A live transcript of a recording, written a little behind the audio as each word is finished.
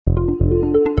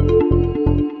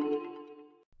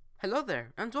Hello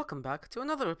there, and welcome back to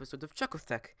another episode of Check with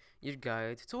Tech, your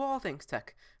guide to all things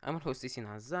tech. I'm your host Isin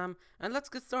Azam, and let's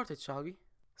get started, shall we?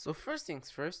 So first things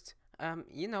first,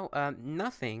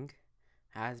 nothing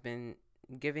has been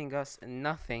giving us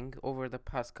nothing over the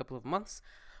past couple of months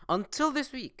until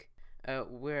this week,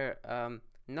 where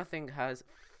Nothing has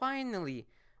finally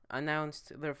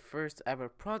announced their first ever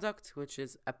product, which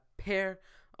is a pair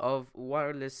of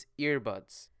wireless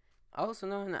earbuds, also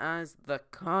known as the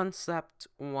Concept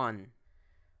One.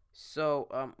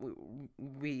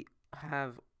 We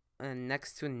have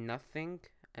next to nothing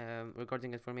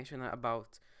regarding information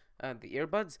about the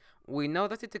earbuds. We know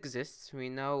that it exists, we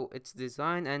know its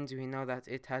design, and we know that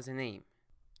it has a name.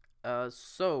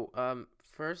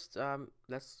 First,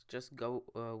 let's just go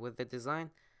with the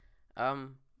design.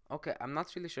 Okay, I'm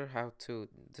not really sure how to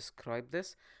describe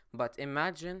this, but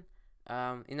imagine,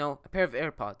 a pair of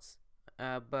AirPods,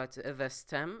 but the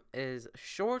stem is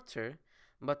shorter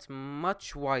but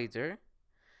much wider,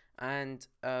 and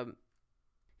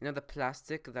the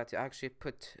plastic that you actually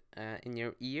put in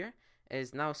your ear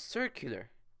is now circular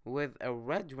with a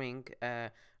red ring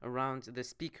around the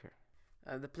speaker.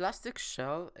 The plastic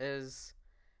shell is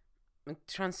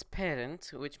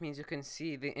transparent, which means you can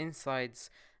see the insides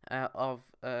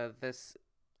of this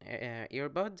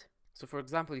earbud. So, for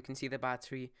example, you can see the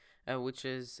battery, which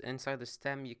is inside the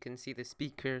stem. You can see the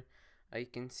speaker. You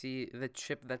can see the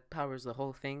chip that powers the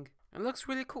whole thing. It looks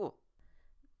really cool.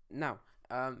 Now,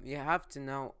 you have to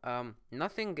know,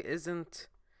 nothing isn't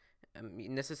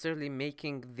necessarily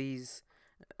making these,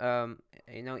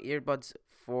 earbuds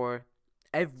for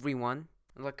everyone.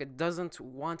 Like, it doesn't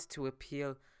want to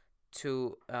appeal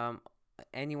to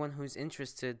anyone who's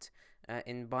interested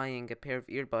in buying a pair of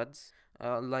earbuds,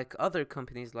 like other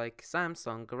companies like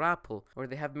Samsung or Apple, where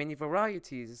they have many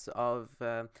varieties of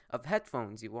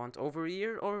headphones. You want over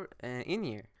ear or in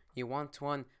ear. You want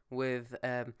one with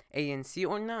ANC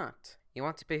or not. You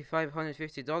want to pay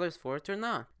 $550 for it or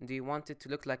not. Do you want it to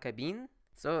look like a bean?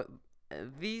 So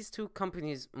these two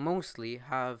companies mostly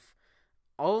have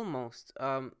almost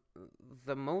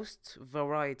the most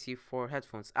variety for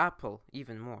headphones. Apple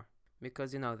even more,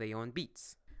 because they own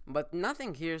Beats. But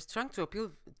nothing here is trying to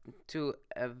appeal to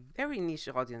a very niche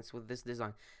audience with this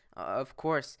design. Of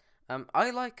course,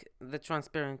 I like the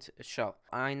transparent shell.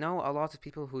 I know a lot of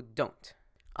people who don't.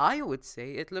 I would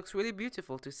say it looks really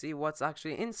beautiful to see what's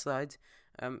actually inside,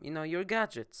 your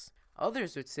gadgets.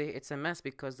 Others would say it's a mess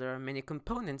because there are many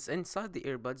components inside the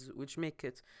earbuds which make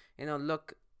it,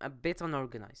 look a bit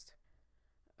unorganized.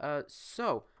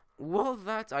 Will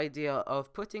that idea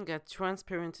of putting a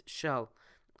transparent shell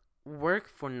work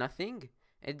for nothing?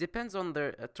 It depends on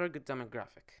their target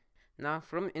demographic. Now,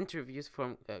 from interviews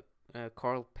from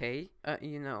Carl Pei,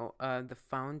 the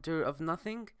founder of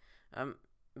Nothing,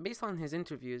 based on his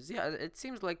interviews, yeah, it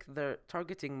seems like they're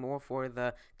targeting more for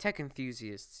the tech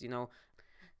enthusiasts.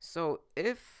 So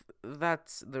if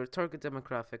that's their target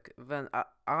demographic, then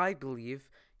I believe,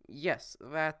 yes,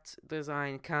 that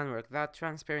design can work, that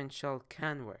transparent shell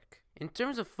can work. In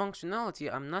terms of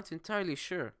functionality, I'm not entirely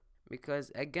sure,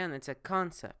 because again, it's a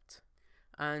concept.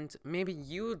 And maybe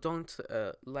you don't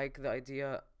like the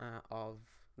idea of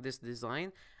this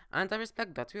design, and I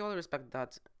respect that. We all respect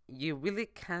that. You really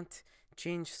can't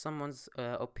change someone's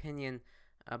opinion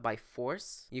by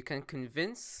force. You can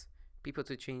convince people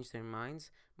to change their minds,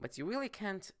 but you really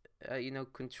can't,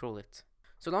 control it.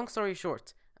 So, long story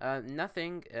short,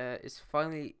 Nothing is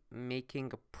finally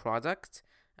making a product,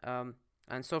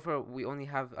 and so far we only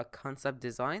have a concept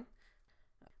design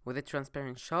with a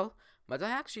transparent shell, but I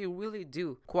actually really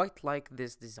do quite like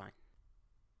this design.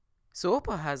 So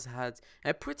Oppo has had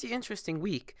a pretty interesting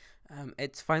week.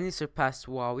 It's finally surpassed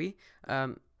Huawei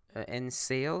in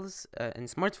sales, in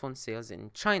smartphone sales in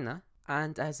China,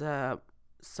 and as a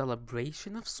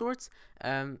celebration of sorts,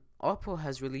 Oppo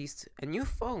has released a new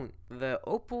phone, the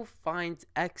Oppo Find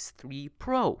X3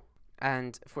 Pro.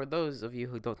 And for those of you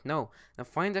who don't know, the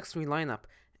Find X3 lineup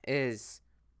is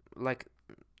like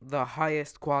the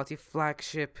highest quality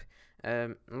flagship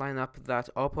lineup that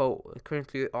Oppo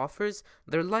currently offers.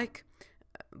 They're like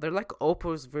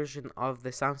Oppo's version of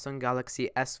the Samsung Galaxy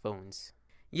S phones.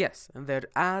 Yes, they're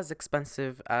as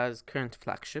expensive as current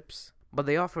flagships, but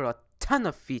they offer a ton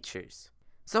of features.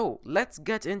 So let's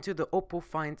get into the Oppo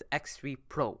Find X3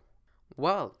 Pro.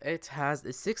 Well, it has a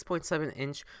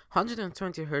 6.7-inch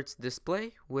 120Hz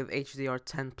display with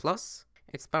HDR10 Plus.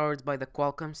 It's powered by the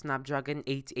Qualcomm Snapdragon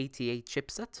 888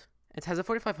 chipset. It has a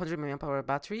 4500 mAh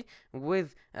battery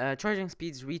with charging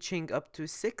speeds reaching up to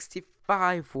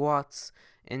 65 watts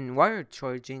in wired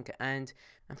charging and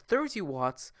 30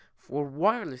 watts for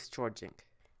wireless charging.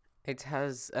 It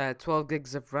has 12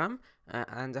 gigs of RAM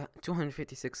and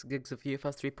 256 gigs of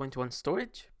UFS 3.1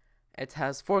 storage. It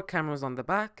has 4 cameras on the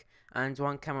back and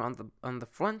 1 camera on the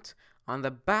front. On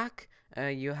the back,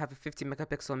 you have a 50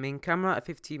 megapixel main camera, a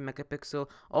 50 megapixel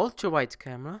ultra wide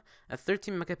camera, a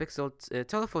 13 megapixel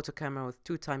telephoto camera with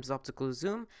 2 times optical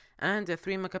zoom, and a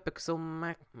 3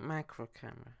 megapixel macro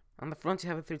camera. On the front, you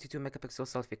have a 32 megapixel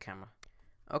selfie camera.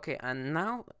 Okay, and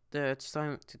now it's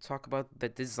time to talk about the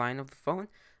design of the phone.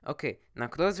 Okay, now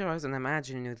close your eyes and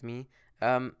imagine with me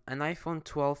an iPhone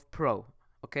 12 Pro.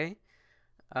 Okay,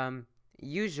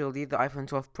 usually the iPhone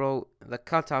 12 Pro, the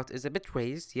cutout is a bit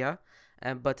raised, yeah,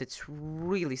 but it's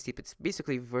really steep. It's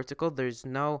basically vertical. There's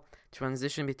no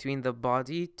transition between the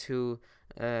body to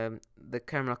the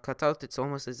camera cutout. It's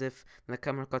almost as if the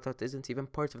camera cutout isn't even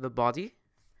part of the body.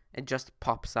 It just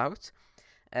pops out.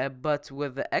 But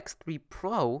with the X3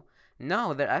 Pro,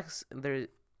 no,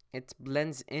 it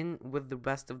blends in with the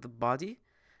rest of the body.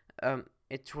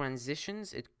 It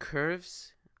transitions, it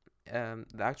curves,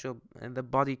 the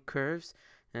body curves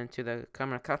into the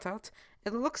camera cutout.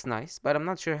 It looks nice, but I'm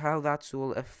not sure how that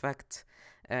will affect,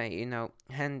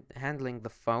 handling the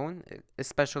phone,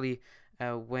 especially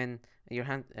when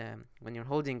when you're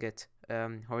holding it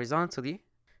horizontally.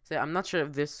 So I'm not sure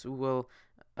if this will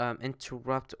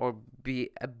interrupt or be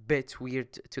a bit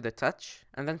weird to the touch.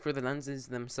 And then for the lenses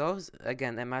themselves,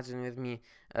 again, imagine with me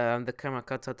the camera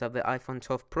cutout of the iPhone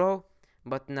 12 Pro,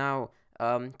 but now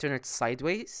turn it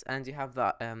sideways, and you have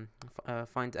the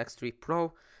Find X3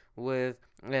 Pro with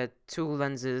 2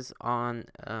 lenses on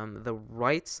the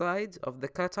right side of the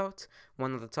cutout,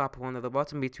 one at the top, one at the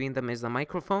bottom. Between them is the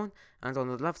microphone, and on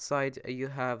the left side you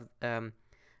have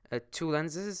 2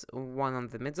 lenses, one on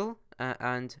the middle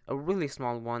and a really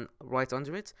small one right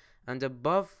under it, and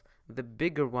above the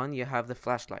bigger one you have the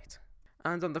flashlight.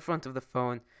 And on the front of the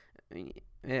phone,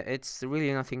 it's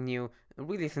really nothing new.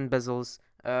 Really thin bezels,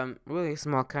 really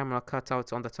small camera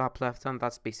cutout on the top left, and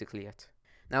that's basically it.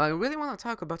 Now I really want to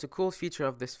talk about a cool feature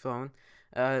of this phone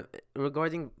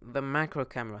regarding the macro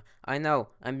camera. I know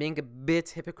I'm being a bit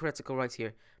hypocritical right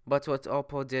here, but what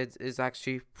Oppo did is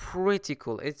actually pretty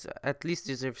cool. It at least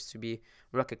deserves to be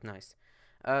recognized.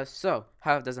 So,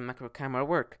 how does a macro camera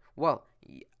work? Well,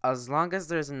 as long as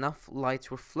there's enough light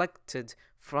reflected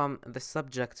from the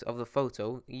subject of the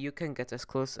photo, you can get as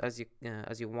close as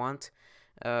you want,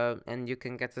 and you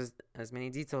can get as many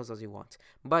details as you want.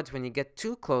 But when you get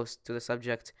too close to the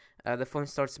subject, the phone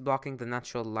starts blocking the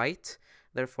natural light.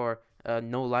 Therefore,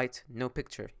 no light, no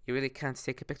picture. You really can't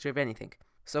take a picture of anything.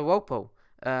 So Oppo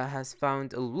has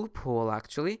found a loophole,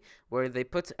 actually, where they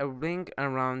put a ring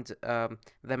around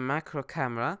the macro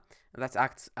camera that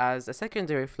acts as a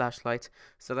secondary flashlight,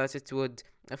 so that it would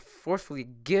forcefully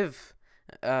give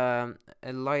a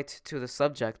light to the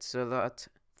subject, so that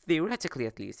theoretically,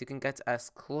 at least, you can get as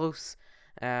close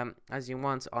as you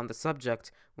want on the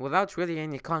subject without really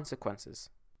any consequences.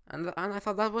 And I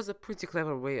thought that was a pretty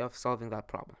clever way of solving that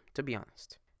problem, to be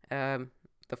honest.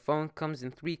 The phone comes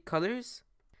in 3 colors: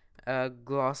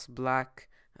 gloss black,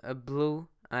 blue,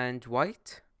 and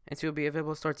white. It will be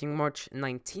available starting March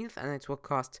 19th, and it will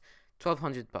cost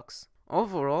 $1,200.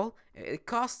 Overall, it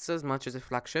costs as much as a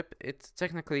flagship. It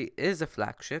technically is a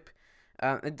flagship.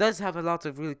 It does have a lot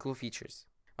of really cool features,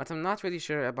 but I'm not really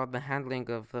sure about the handling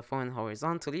of the phone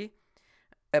horizontally.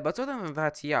 But other than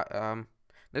that, yeah,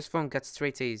 this phone gets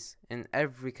straight A's in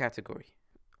every category.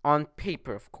 On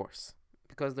paper, of course.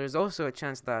 Because there's also a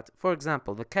chance that, for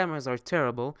example, the cameras are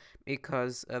terrible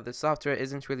because the software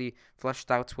isn't really fleshed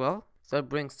out well. So it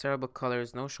brings terrible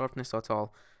colors, no sharpness at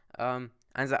all.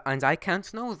 And I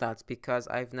can't know that because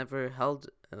I've never held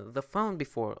the phone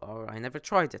before, or I never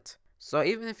tried it. So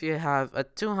even if you have a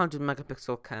 200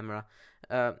 megapixel camera,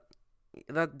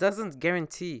 that doesn't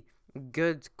guarantee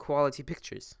good quality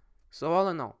pictures. So all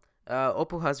in all,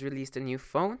 Oppo has released a new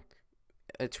phone.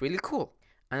 It's really cool,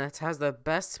 and it has the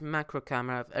best macro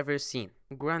camera I've ever seen.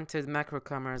 Granted, macro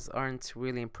cameras aren't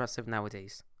really impressive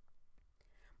nowadays.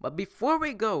 But before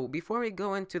we go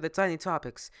into the tiny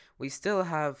topics, we still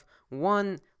have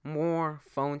one more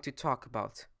phone to talk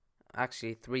about.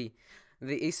 Actually, 3.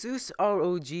 The Asus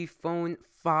ROG Phone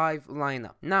 5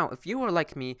 lineup. Now, if you were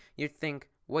like me, you'd think,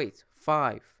 wait,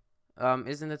 5?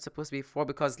 Isn't it supposed to be 4?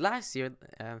 Because last year,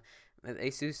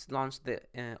 Asus launched the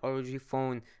ROG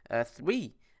Phone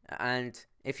 3, and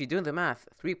if you do the math,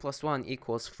 3 plus 1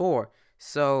 equals 4.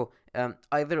 So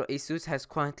either Asus has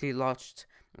quietly launched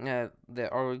the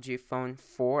ROG Phone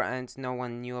 4 and no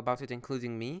one knew about it,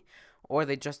 including me, or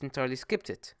they just entirely skipped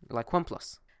it, like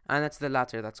OnePlus. And it's the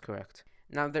latter, that's correct.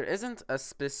 Now, there isn't a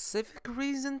specific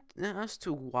reason as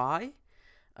to why,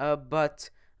 but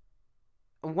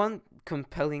one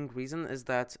compelling reason is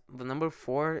that the number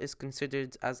 4 is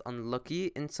considered as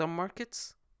unlucky in some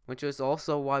markets, which is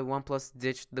also why OnePlus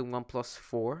ditched the OnePlus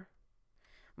 4.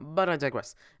 But I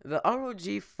digress. The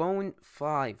ROG Phone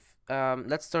 5.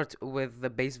 Let's start with the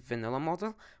base vanilla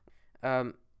model.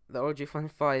 The ROG Phone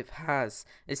 5 has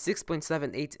a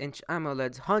 6.78-inch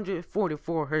AMOLED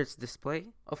 144Hz display.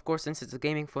 Of course, since it's a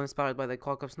gaming phone inspired by the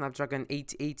Qualcomm Snapdragon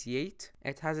 888.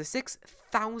 It has a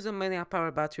 6000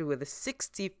 mAh battery with a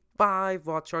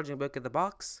 65-watt charging brick in the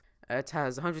box. It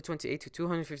has 128 to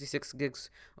 256 gigs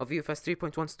of UFS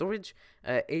 3.1 storage,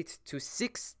 8 to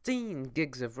 16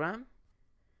 gigs of RAM.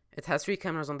 It has 3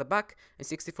 cameras on the back, a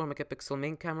 64 megapixel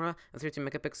main camera, a 30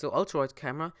 megapixel ultra-wide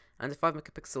camera, and a 5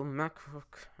 megapixel macro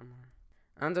camera.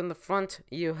 And on the front,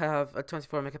 you have a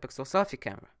 24 megapixel selfie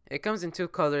camera. It comes in 2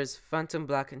 colors, Phantom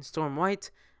Black and Storm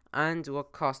White, and will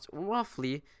cost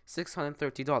roughly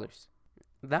 $630.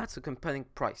 That's a compelling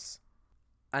price.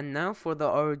 And now for the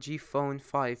ROG Phone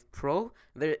 5 Pro,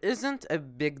 there isn't a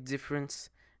big difference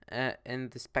in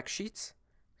the spec sheets.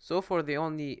 So far, the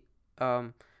only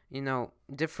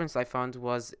difference I found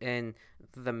was in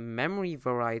the memory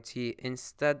variety.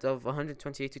 Instead of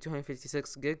 128 to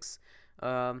 256 gigs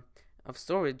of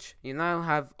storage, you now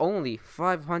have only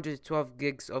 512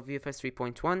 gigs of UFS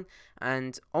 3.1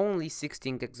 and only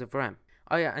 16 gigs of RAM.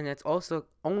 Oh yeah, and it also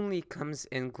only comes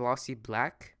in glossy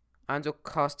black and will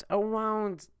cost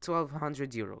around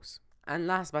 1200 euros. And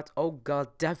last but oh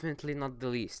god, definitely not the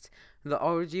least, the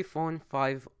ROG Phone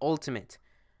 5 Ultimate.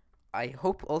 I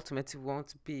hope Ultimate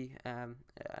won't be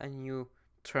a new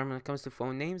term when it comes to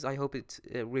phone names. I hope it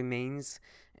remains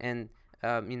in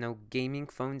gaming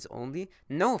phones only.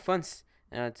 No offense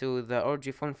to the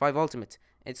ROG Phone 5 Ultimate.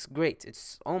 It's great.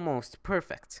 It's almost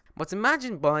perfect. But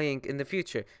imagine buying in the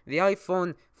future the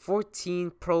iPhone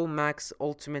 14 Pro Max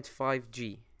Ultimate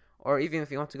 5G, or even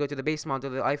if you want to go to the base model,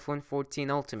 the iPhone 14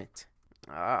 Ultimate.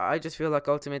 I just feel like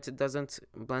Ultimate doesn't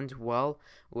blend well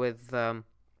with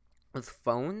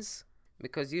phones,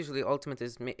 because usually Ultimate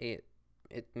is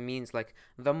it means like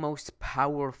the most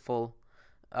powerful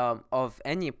of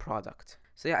any product.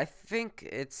 So yeah, I think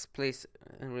its place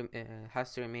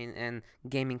has to remain in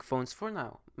gaming phones for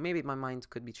now. Maybe my mind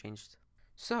could be changed.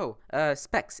 So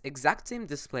specs: exact same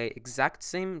display, exact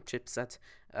same chipset,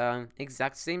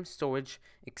 exact same storage,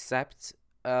 except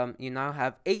you now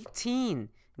have 18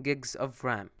 gigs of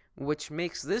RAM, which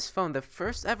makes this phone the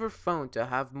first ever phone to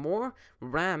have more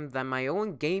RAM than my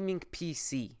own gaming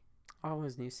PC. I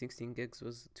always knew 16 gigs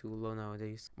was too low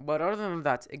nowadays. But other than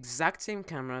that, exact same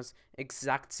cameras,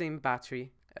 exact same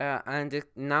battery, and it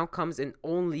now comes in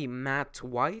only matte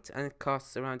white, and it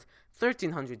costs around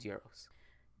 1300 euros.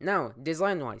 Now,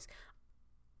 design-wise,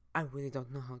 I really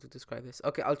don't know how to describe this.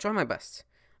 Okay, I'll try my best.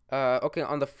 Okay,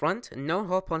 on the front, no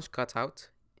hole punch cutout.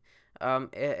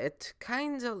 It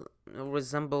kind of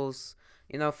resembles,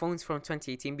 phones from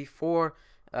 2018 before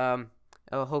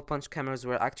hole punch cameras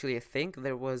were actually a thing.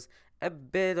 There was a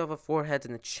bit of a forehead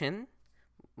and a chin,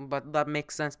 but that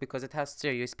makes sense because it has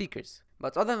stereo speakers.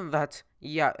 But other than that,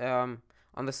 yeah,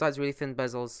 on the sides, really thin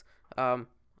bezels.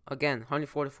 Again,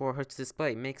 144 Hz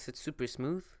display makes it super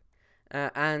smooth.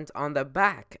 And on the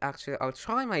back, actually, I'll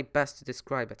try my best to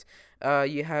describe it.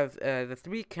 You have the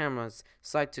 3 cameras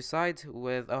side to side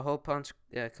with a hole punch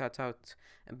cutout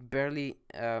barely,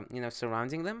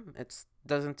 surrounding them. It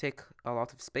doesn't take a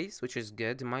lot of space, which is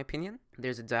good in my opinion.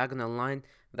 There's a diagonal line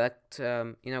that,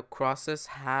 crosses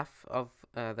half of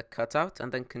the cutout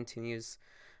and then continues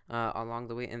along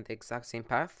the way in the exact same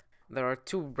path. There are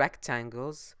 2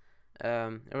 rectangles,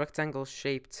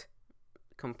 rectangle-shaped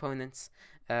components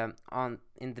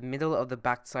in the middle of the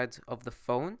backside of the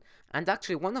phone, and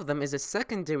actually one of them is a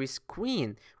secondary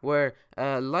screen where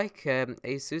like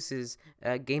Asus's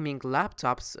gaming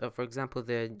laptops, for example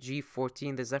the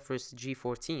G14, the Zephyrus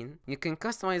G14, you can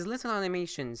customize little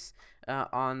animations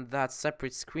on that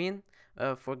separate screen.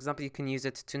 For example, you can use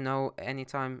it to know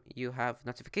anytime you have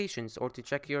notifications, or to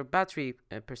check your battery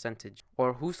percentage,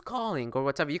 or who's calling, or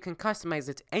whatever. You can customize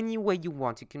it any way you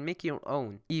want. You can make your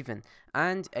own even,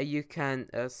 and you can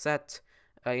set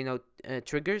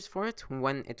triggers for it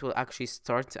when it will actually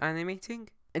start animating.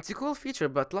 It's a cool feature,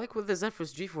 but like with the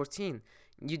Zephyrus G14,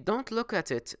 you don't look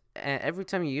at it every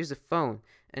time you use the phone.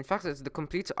 In fact, it's the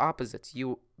complete opposite.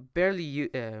 You barely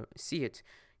see it.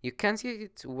 You can see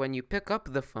it when you pick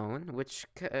up the phone, which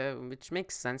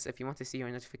makes sense if you want to see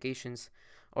your notifications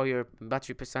or your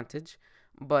battery percentage.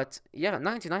 But yeah,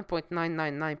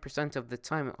 99.999% of the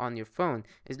time on your phone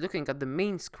is looking at the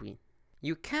main screen.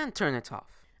 You can turn it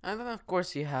off. And then of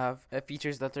course you have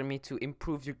features that are made to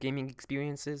improve your gaming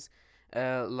experiences.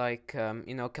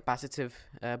 capacitive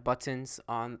buttons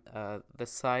on the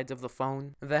side of the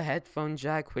phone, the headphone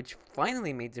jack, which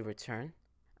finally made the return,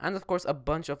 and of course a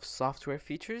bunch of software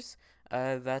features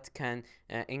that can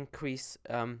increase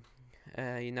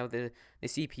the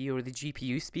CPU or the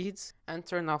GPU speeds and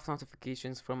turn off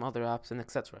notifications from other apps and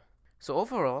etc. So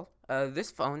overall,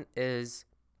 this phone is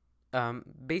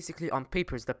basically on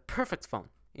paper is the perfect phone.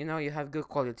 You have good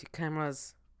quality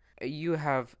cameras. You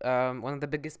have one of the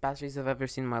biggest batteries I've ever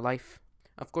seen in my life.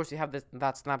 Of course, you have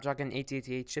that Snapdragon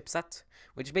 888 chipset,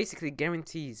 which basically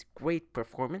guarantees great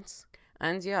performance.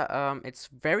 And yeah, it's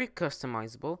very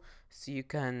customizable, so you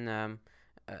can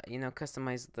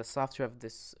customize the software of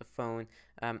this phone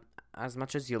as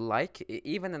much as you like.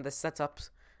 Even in the setups,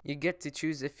 you get to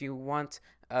choose if you want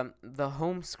the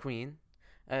home screen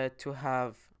to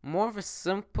have more of a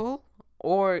simple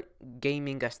or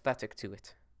gaming aesthetic to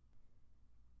it.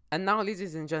 And now,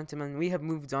 ladies and gentlemen, we have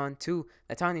moved on to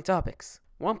the tiny topics.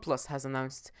 OnePlus has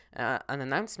announced an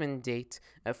announcement date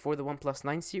for the OnePlus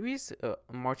 9 series,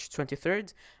 March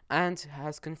 23rd, and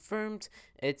has confirmed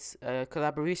its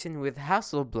collaboration with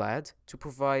Hasselblad to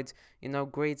provide,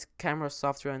 great camera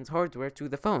software and hardware to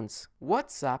the phones.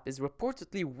 WhatsApp is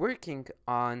reportedly working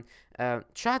on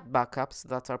chat backups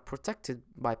that are protected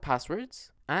by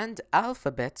passwords, and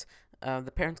Alphabet,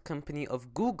 the parent company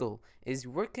of Google, is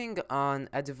working on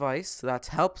a device that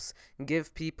helps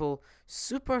give people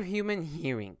superhuman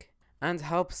hearing and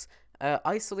helps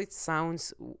isolate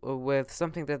sounds with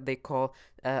something that they call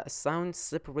a sound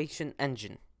separation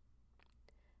engine.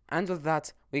 And with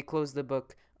that, we close the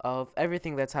book of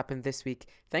everything that's happened this week.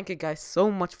 Thank you guys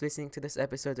so much for listening to this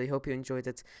episode. I hope you enjoyed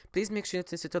it. Please make sure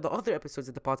to listen to the other episodes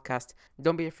of the podcast.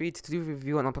 Don't be afraid to do a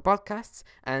review on Apple Podcasts.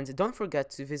 And don't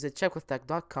forget to visit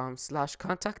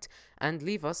checkwithtech.com/contact and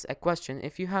leave us a question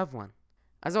if you have one.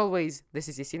 As always, this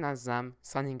is Yasin Azam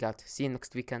signing out. See you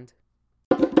next weekend.